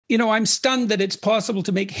I'm stunned that it's possible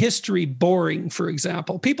to make history boring, for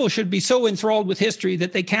example. People should be so enthralled with history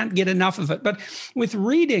that they can't get enough of it. But with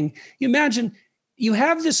reading, you imagine you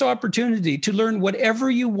have this opportunity to learn whatever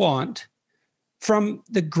you want from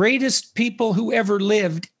the greatest people who ever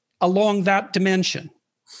lived along that dimension.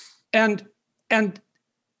 And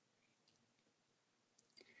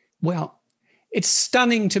well, it's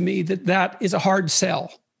stunning to me that is a hard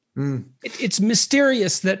sell. It's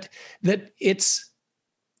mysterious that it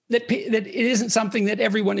isn't something that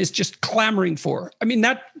everyone is just clamoring for. I mean,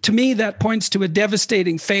 that to me, that points to a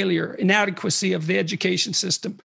devastating failure, inadequacy of the education system.